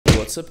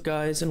What's up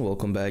guys, and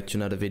welcome back to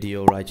another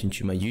video right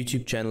into my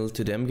YouTube channel.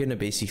 Today I'm gonna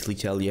basically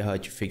tell you how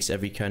to fix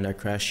every kind of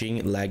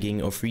crashing,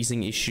 lagging or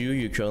freezing issue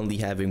you're currently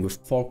having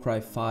with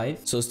Farcry 5.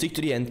 So stick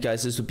to the end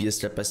guys, this will be a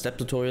step-by-step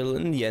tutorial,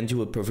 and in the end you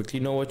will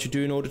perfectly know what to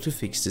do in order to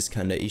fix this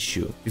kind of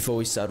issue. Before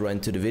we start right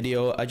into the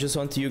video, I just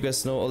want to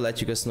let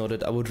you guys know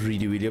that I would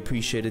really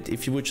appreciate it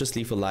if you would just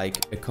leave a like,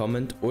 a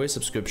comment or a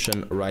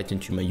subscription right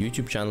into my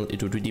YouTube channel.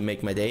 It would really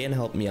make my day and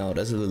help me out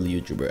as a little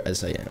YouTuber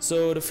as I am.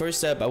 So the first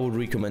step I would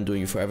recommend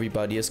doing for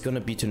everybody is gonna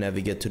be to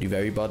navigate to the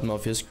very bottom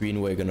of your screen,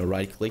 where you're gonna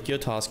right click your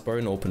taskbar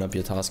and open up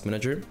your task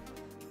manager.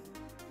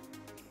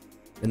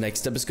 The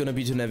next step is gonna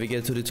be to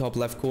navigate to the top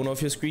left corner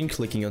of your screen,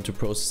 clicking onto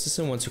processes,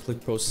 and once you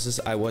click processes,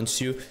 I want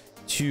you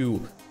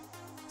to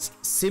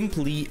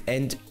simply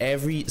end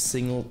every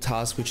single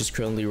task which is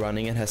currently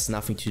running and has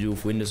nothing to do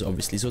with Windows,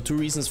 obviously. So two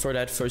reasons for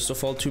that. First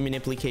of all, too many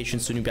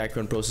applications, too many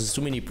background processes,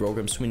 too many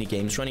programs, too many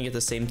games running at the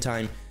same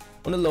time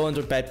on a low end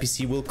or bad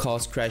PC will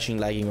cause crashing,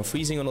 lagging or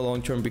freezing on the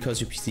long term,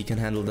 because your PC can't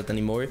handle that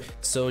anymore.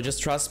 So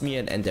just trust me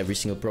and end every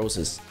single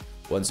process.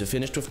 Once you're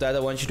finished with that, I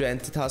want you to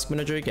enter Task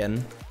Manager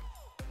again,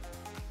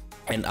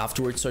 and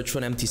afterwards search for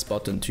an empty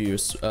spot onto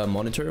your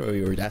monitor or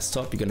your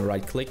desktop. You're gonna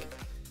right click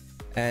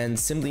and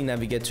simply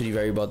navigate to the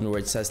very bottom where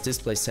it says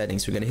Display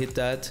Settings. We're gonna hit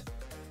that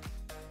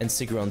and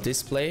stick around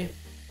Display.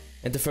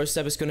 And the first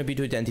step is going to be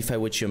to identify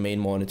which your main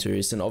monitor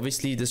is, and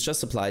obviously this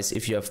just applies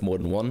if you have more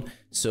than one.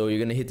 So you're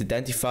going to hit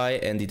identify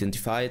and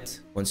identify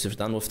it. Once you're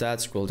done with that,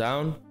 scroll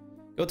down,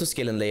 go to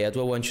scale and layout,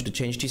 where I want you to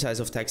change the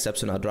size of text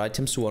tabs and other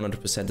items to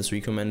 100% as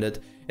recommended,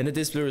 and the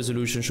display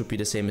resolution should be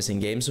the same as in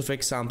game. So for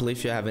example,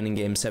 if you have an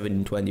in-game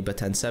 1720 by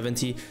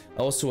 1070,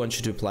 I also want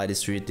you to apply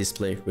this to your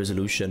display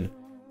resolution.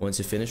 Once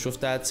you're finished with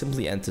that,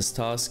 simply end this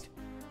task.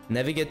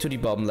 Navigate to the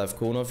bottom left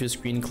corner of your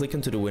screen, click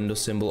onto the Windows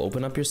symbol,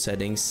 open up your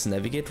settings,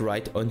 navigate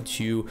right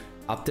onto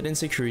Update and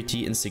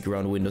Security, and stick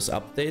around Windows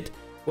Update,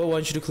 where I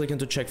want you to click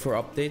into Check for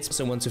Updates.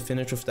 So once you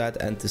finish with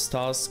that, end this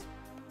task.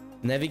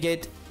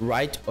 Navigate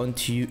right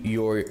onto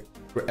your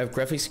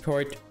graphics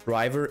card,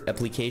 driver,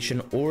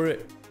 application, or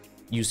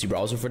use the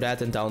browser for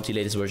that, and download the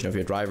latest version of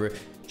your driver,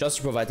 just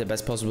to provide the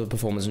best possible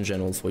performance in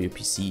general for your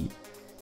PC.